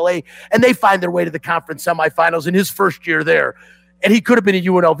UCLA, and they find their way to the conference semifinals in his first year there. And he could have been a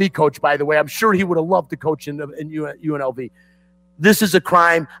UNLV coach, by the way. I'm sure he would have loved to coach in UNLV. This is a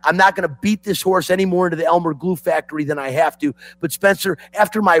crime. I'm not going to beat this horse any more into the Elmer Glue factory than I have to. But Spencer,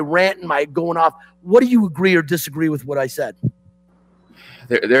 after my rant and my going off, what do you agree or disagree with what I said?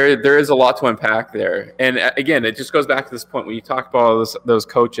 There is a lot to unpack there. And again, it just goes back to this point when you talk about all those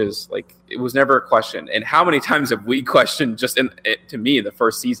coaches, like it was never a question. And how many times have we questioned to me in the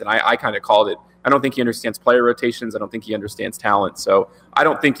first season? I kind of called it. I don't think he understands player rotations. I don't think he understands talent. So I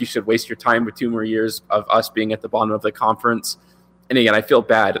don't think you should waste your time with 2 more years of us being at the bottom of the conference. And again, I feel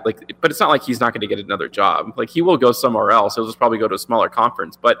bad, but it's not like he's not going to get another job. Like, he will go somewhere else. He'll just probably go to a smaller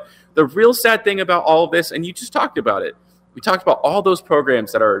conference. But the real sad thing about all of this, and you just talked about it, we talked about all those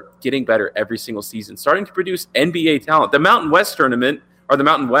programs that are getting better every single season, starting to produce NBA talent. The Mountain West tournament, or the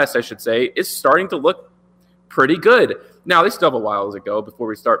Mountain West, I should say, is starting to look pretty good. Now, they still have a while to go before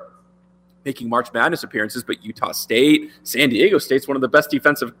we start making March Madness appearances, but Utah State, San Diego State's one of the best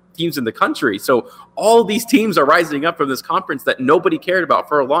defensive teams in the country. So all these teams are rising up from this conference that nobody cared about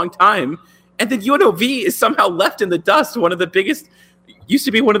for a long time. And then UNLV is somehow left in the dust, one of the biggest, used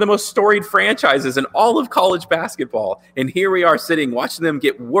to be one of the most storied franchises in all of college basketball. And here we are sitting, watching them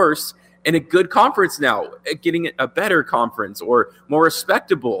get worse in a good conference now, getting a better conference or more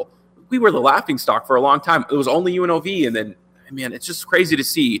respectable. We were the laughingstock for a long time. It was only UNLV, and then man, it's just crazy to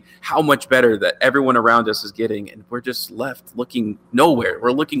see how much better that everyone around us is getting, and we're just left looking nowhere.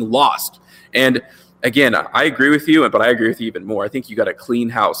 We're looking lost. And again, I agree with you, but I agree with you even more. I think you got a clean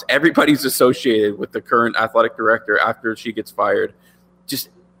house. Everybody's associated with the current athletic director after she gets fired. just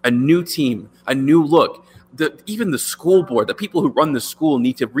a new team, a new look. Even the school board, the people who run the school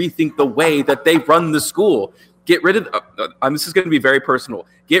need to rethink the way that they run the school. Get rid of, this is going to be very personal.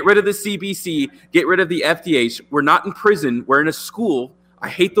 Get rid of the CBC, get rid of the FDH. We're not in prison. We're in a school. I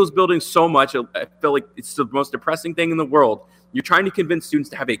hate those buildings so much. I feel like it's the most depressing thing in the world. You're trying to convince students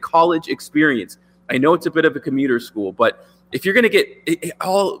to have a college experience. I know it's a bit of a commuter school, but if you're going to get, it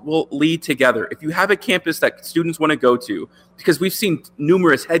all will lead together. If you have a campus that students want to go to, because we've seen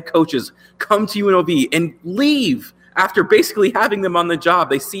numerous head coaches come to UNLV and leave after basically having them on the job.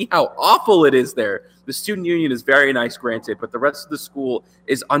 They see how awful it is there. The student union is very nice, granted, but the rest of the school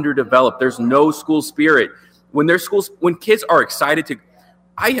is underdeveloped. There's no school spirit. When kids are excited to,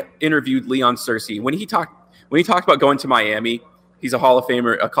 I interviewed Leon Searcy when he talked about going to Miami. He's a Hall of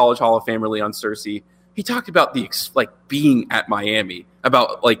Famer, a college Hall of Famer, Leon Searcy. He talked about being at Miami,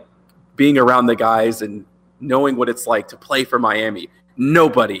 about being around the guys and knowing what it's like to play for Miami.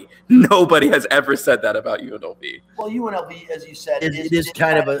 Nobody has ever said that about UNLV. Well, UNLV, as you said, it is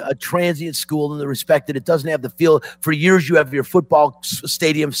kind of a transient school in the respect that it doesn't have the feel. For years, you have your football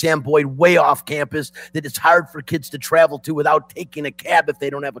stadium, Sam Boyd, way off campus, that it's hard for kids to travel to without taking a cab if they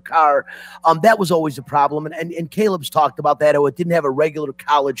don't have a car. That was always a problem. And Caleb's talked about that, how it didn't have a regular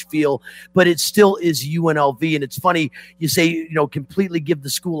college feel, but it still is UNLV. And it's funny, you say, completely give the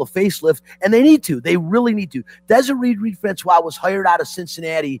school a facelift, and they need to. They really need to. Desiree Reed-Francois was hired out of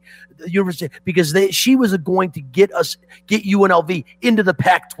Cincinnati University because she was going to get UNLV into the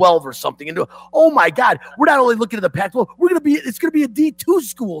Pac-12 or something. And oh my God, we're not only looking at the Pac-12, it's going to be a D2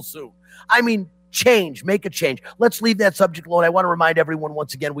 school soon. I mean, make a change. Let's leave that subject alone. I want to remind everyone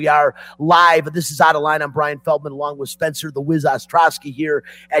once again, we are live. This is Out of Line. I'm Brian Feldman along with Spencer the Wiz Ostrowski here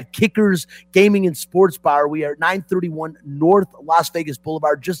at Kickers Gaming and Sports Bar. We are at 931 North Las Vegas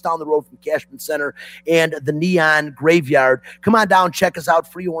Boulevard, just down the road from Cashman Center and the Neon Graveyard. Come on down, check us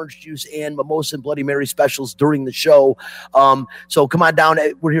out. Free orange juice and mimosa and Bloody Mary specials during the show. So come on down.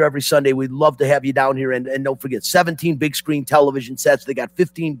 We're here every Sunday. We'd love to have you down here. And don't forget, 17 big screen television sets. They got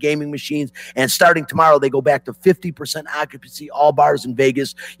 15 gaming machines, and starting tomorrow, they go back to 50% occupancy, all bars in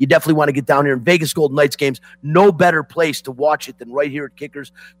Vegas. You definitely want to get down here. In Vegas Golden Knights games, no better place to watch it than right here at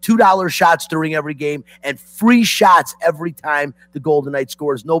Kickers. $2 shots during every game and free shots every time the Golden Knights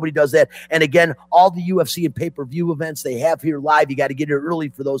scores. Nobody does that. And again, all the UFC and pay-per-view events they have here live, you got to get here early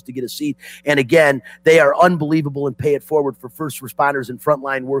for those to get a seat. And again, they are unbelievable and pay it forward for first responders and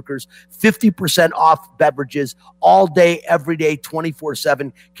frontline workers. 50% off beverages all day, every day,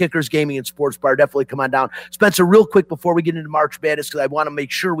 24/7. Kickers Gaming and Sports Bar. Definitely come on down. Spencer, real quick before we get into March Madness, because I want to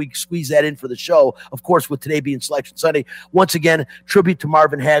make sure we squeeze that in for the show, of course, with today being Selection Sunday. Once again, tribute to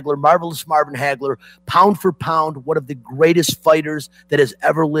Marvin Hagler, marvelous Marvin Hagler, pound for pound, one of the greatest fighters that has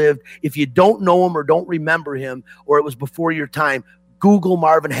ever lived. If you don't know him or don't remember him, or it was before your time, Google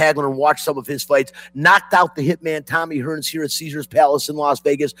Marvin Hagler and watch some of his fights. Knocked out the hitman Tommy Hearns here at Caesars Palace in Las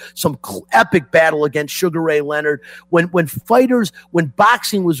Vegas. Some epic battle against Sugar Ray Leonard. When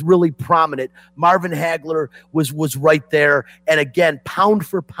boxing was really prominent, Marvin Hagler was right there. And again, pound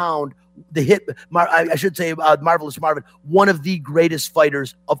for pound, Marvelous Marvin, one of the greatest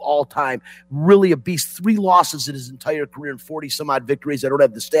fighters of all time. Really a beast. 3 losses in his entire career and 40-some-odd victories. I don't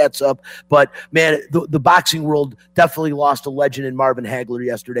have the stats up, but, man, the boxing world definitely lost a legend in Marvin Hagler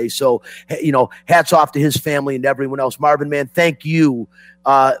yesterday. So, hats off to his family and everyone else. Marvin, man, thank you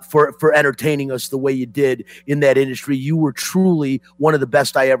for entertaining us the way you did in that industry. You were truly one of the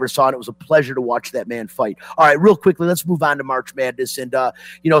best I ever saw, and it was a pleasure to watch that man fight. All right, real quickly, let's move on to March Madness. And,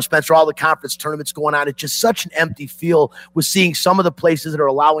 Spencer, all the conference tournaments going on, it's just such an empty feel with seeing some of the places that are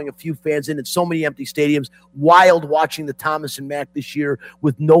allowing a few fans in and so many empty stadiums. Wild watching the Thomas and Mack this year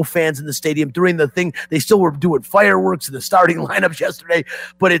with no fans in the stadium. During the thing, they still were doing fireworks in the starting lineups yesterday,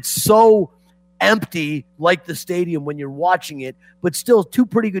 but it's so empty like the stadium when you're watching it, but still 2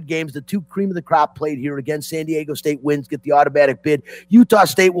 pretty good games. The 2 cream of the crop played here. Again, San Diego State wins, get the automatic bid. Utah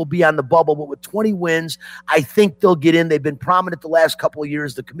State will be on the bubble, but with 20 wins, I think they'll get in. They've been prominent the last couple of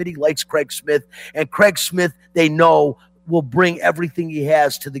years. The committee likes Craig Smith, and Craig Smith, they know, will bring everything he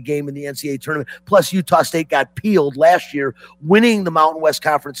has to the game in the NCAA tournament. Plus, Utah State got peeled last year, winning the Mountain West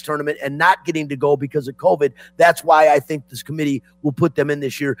Conference tournament and not getting to go because of COVID. That's why I think this committee will put them in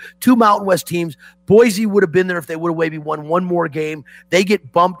this year. 2 Mountain West teams. Boise would have been there if they would have maybe won one more game. They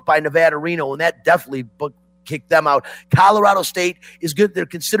get bumped by Nevada Reno, and that definitely kick them out. Colorado State is good. They're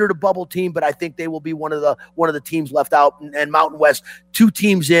considered a bubble team, but I think they will be one of the teams left out. And Mountain West, 2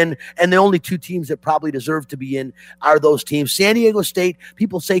 teams in, and the only 2 teams that probably deserve to be in are those teams. San Diego State,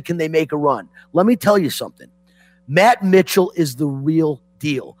 people say, can they make a run? Let me tell you something. Matt Mitchell is the real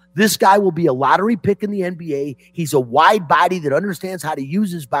deal. This guy will be a lottery pick in the NBA. He's a wide body that understands how to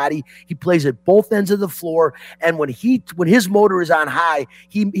use his body. He plays at both ends of the floor. And when his motor is on high,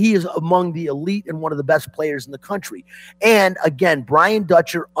 he is among the elite and one of the best players in the country. And again, Brian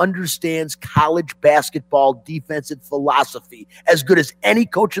Dutcher understands college basketball defensive philosophy as good as any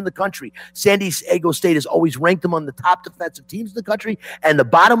coach in the country. San Diego State has always ranked among the top defensive teams in the country. And the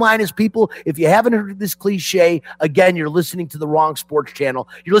bottom line is, people, if you haven't heard this cliche, again, you're listening to the wrong sports channel.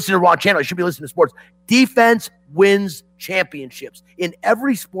 You're listening to the wrong channel. You should be listening to sports. Defense wins championships in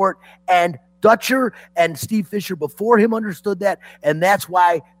every sport. And Dutcher and Steve Fisher before him understood that, and that's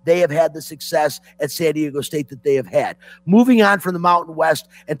why they have had the success at San Diego State that they have had. Moving on from the Mountain West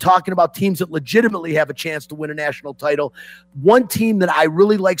and talking about teams that legitimately have a chance to win a national title, one team that I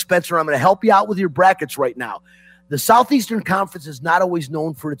really like, Spencer, I'm going to help you out with your brackets right now. The Southeastern Conference is not always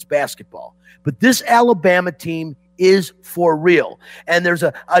known for its basketball, but this Alabama team is for real. And there's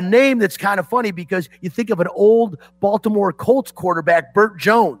a name that's kind of funny because you think of an old Baltimore Colts quarterback, Burt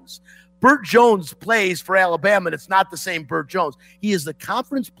Jones. Burt Jones plays for Alabama, and it's not the same Burt Jones. He is the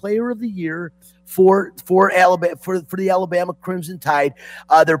Conference Player of the Year for Alabama, for the Alabama Crimson Tide.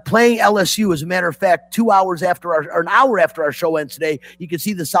 They're playing LSU. As a matter of fact, an hour after our show ends today, you can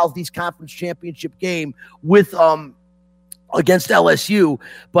see the Southeast Conference Championship game with against LSU.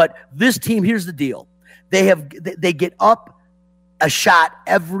 But this team, here's the deal: they get up a shot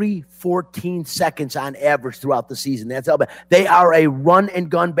every 14 seconds on average throughout the season. That's Alabama. They are a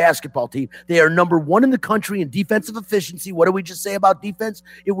run-and-gun basketball team. They are number one in the country in defensive efficiency. What did we just say about defense?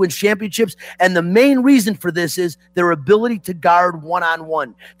 It wins championships. And the main reason for this is their ability to guard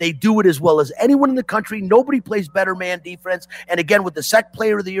one-on-one. They do it as well as anyone in the country. Nobody plays better man defense. And again, with the SEC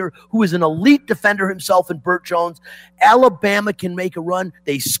Player of the Year, who is an elite defender himself in Burt Jones, Alabama can make a run.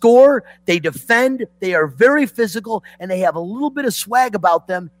 They score, they defend, they are very physical, and they have a little bit of swag about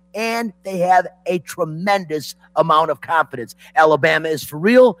them, and they have a tremendous amount of confidence. Alabama is for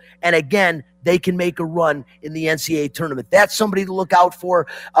real, and again, they can make a run in the NCAA tournament. That's somebody to look out for.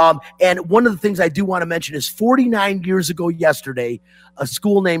 And one of the things I do want to mention is 49 years ago yesterday, a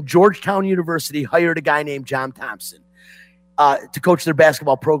school named Georgetown University hired a guy named John Thompson to coach their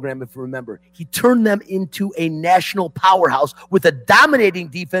basketball program, if you remember. He turned them into a national powerhouse with a dominating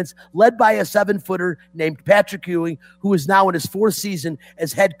defense led by a 7-footer named Patrick Ewing, who is now in his 4th season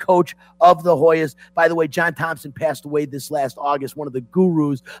as head coach of the Hoyas. By the way, John Thompson passed away this last August, one of the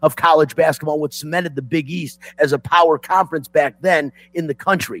gurus of college basketball, which cemented the Big East as a power conference back then in the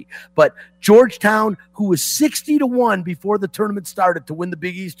country. But Georgetown, who was 60-1 before the tournament started to win the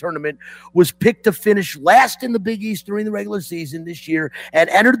Big East tournament, was picked to finish last in the Big East during the regular season this year and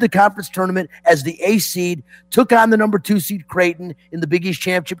entered the conference tournament as the A seed, took on the number 2 seed Creighton in the Big East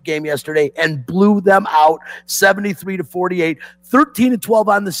championship game yesterday and blew them out 73-48, 13-12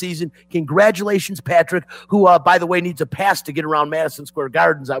 on the season. Congratulations, Patrick, who, by the way, needs a pass to get around Madison Square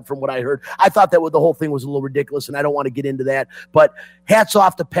Gardens, from what I heard. I thought that the whole thing was a little ridiculous, and I don't want to get into that. But hats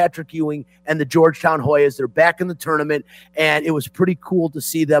off to Patrick Ewing and the Georgetown Hoyas. They're back in the tournament, and it was pretty cool to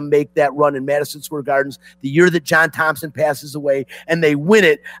see them make that run in Madison Square Gardens the year that John Thompson passes away, and they win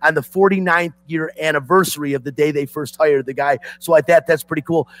it on the 49th year anniversary of the day they first hired the guy. So I thought that's pretty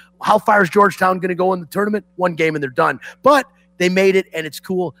cool. How far is Georgetown going to go in the tournament? One game and they're done. But they made it, and it's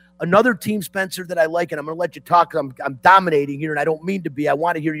cool. Another team, Spencer, that I like, and I'm going to let you talk because I'm dominating here, and I don't mean to be. I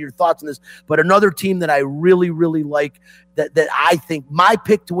want to hear your thoughts on this. But another team that I really, really like, that I think my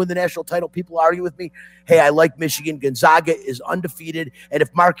pick to win the national title, people argue with me. Hey, I like Michigan. Gonzaga is undefeated, and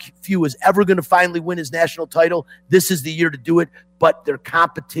if Mark Few is ever going to finally win his national title, this is the year to do it. But their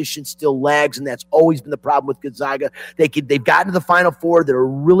competition still lags, and that's always been the problem with Gonzaga. They've gotten to the Final Four. They're a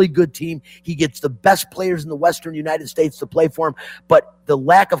really good team. He gets the best players in the Western United States to play for him, but the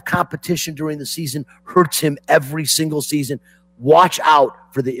lack of competition during the season hurts him every single season. Watch out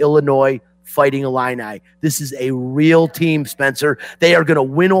for the Illinois Fighting Illini. This is a real team, Spencer. They are going to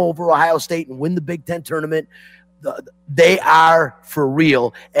win over Ohio State and win the Big Ten tournament. They are for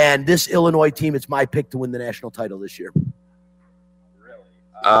real, and this Illinois team, it's my pick to win the national title this year.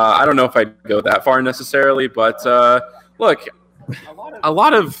 I don't know if I'd go that far necessarily, but look, a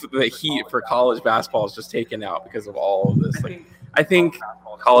lot of the heat for college basketball is just taken out because of all of this. I think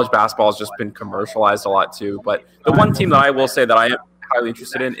college basketball has just been commercialized a lot too, but the one team that I will say that I am highly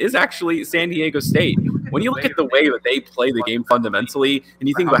interested in is actually San Diego State. When you look at the way that they play the game fundamentally, and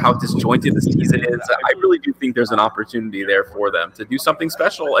you think about how disjointed the season is, I really do think there's an opportunity there for them to do something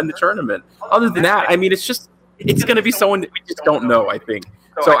special in the tournament. Other than that, I mean, it's going to be someone that we just don't know, I think.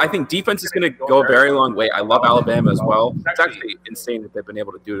 So I think defense is going to go a very long way. I love Alabama as well. It's actually insane what they've been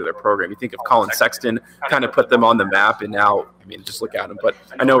able to do to their program. You think of Colin Sexton, kind of put them on the map, and now, I mean, just look at them. But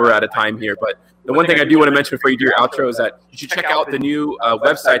I know we're out of time here. But the one thing I do want to mention before you do your outro is that you should check out the new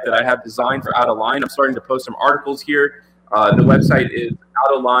website that I have designed for Out of Line. I'm starting to post some articles here. The website is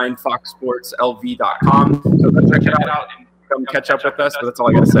outoflinefoxsportslv.com. So go check it out and come catch up with us. But that's all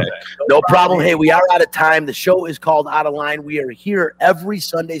I got to say. No problem. Hey, we are out of time. The show is called Out of Line. We are here every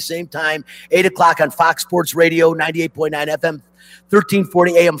Sunday, same time, 8 o'clock on Fox Sports Radio, 98.9 FM.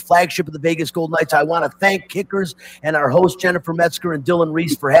 1340 AM, flagship of the Vegas Golden Knights. I want to thank Kickers and our host, Jennifer Metzger and Dylan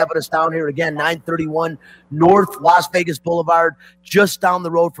Reese, for having us down here again, 931 North Las Vegas Boulevard, just down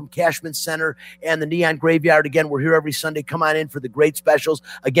the road from Cashman Center and the Neon Graveyard. Again, we're here every Sunday. Come on in for the great specials.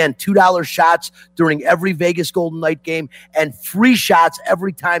 Again, $2 shots during every Vegas Golden Knight game and free shots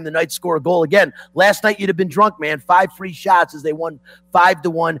every time the Knights score a goal. Again, last night you'd have been drunk, man. 5 free shots as they won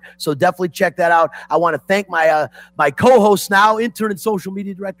 5-1. So definitely check that out. I want to thank my co-host now, intern and social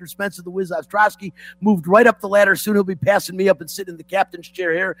media director Spencer the Wiz Ostrowski, moved right up the ladder. Soon he'll be passing me up and sitting in the captain's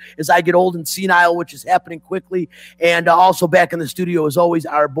chair here as I get old and senile, which is happening quickly. And also back in the studio, as always,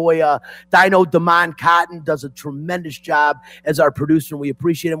 our boy Dino Damon Cotton does a tremendous job as our producer, and we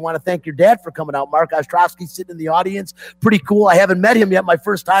appreciate him. I want to thank your dad for coming out. Mark Ostrowski sitting in the audience. Pretty cool. I haven't met him yet, my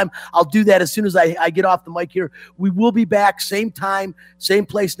first time. I'll do that as soon as I get off the mic here. We will be back same time, same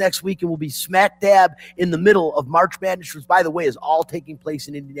place next week, and we'll be smack dab in the middle of March Madness, which, by the way, is all taking place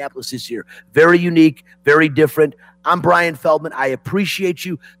in Indianapolis this year. Very unique, very different. I'm Brian Feldman. I appreciate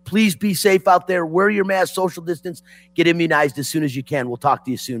you. Please be safe out there. Wear your mask, social distance, get immunized as soon as you can. We'll talk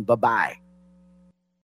to you soon. Bye-bye.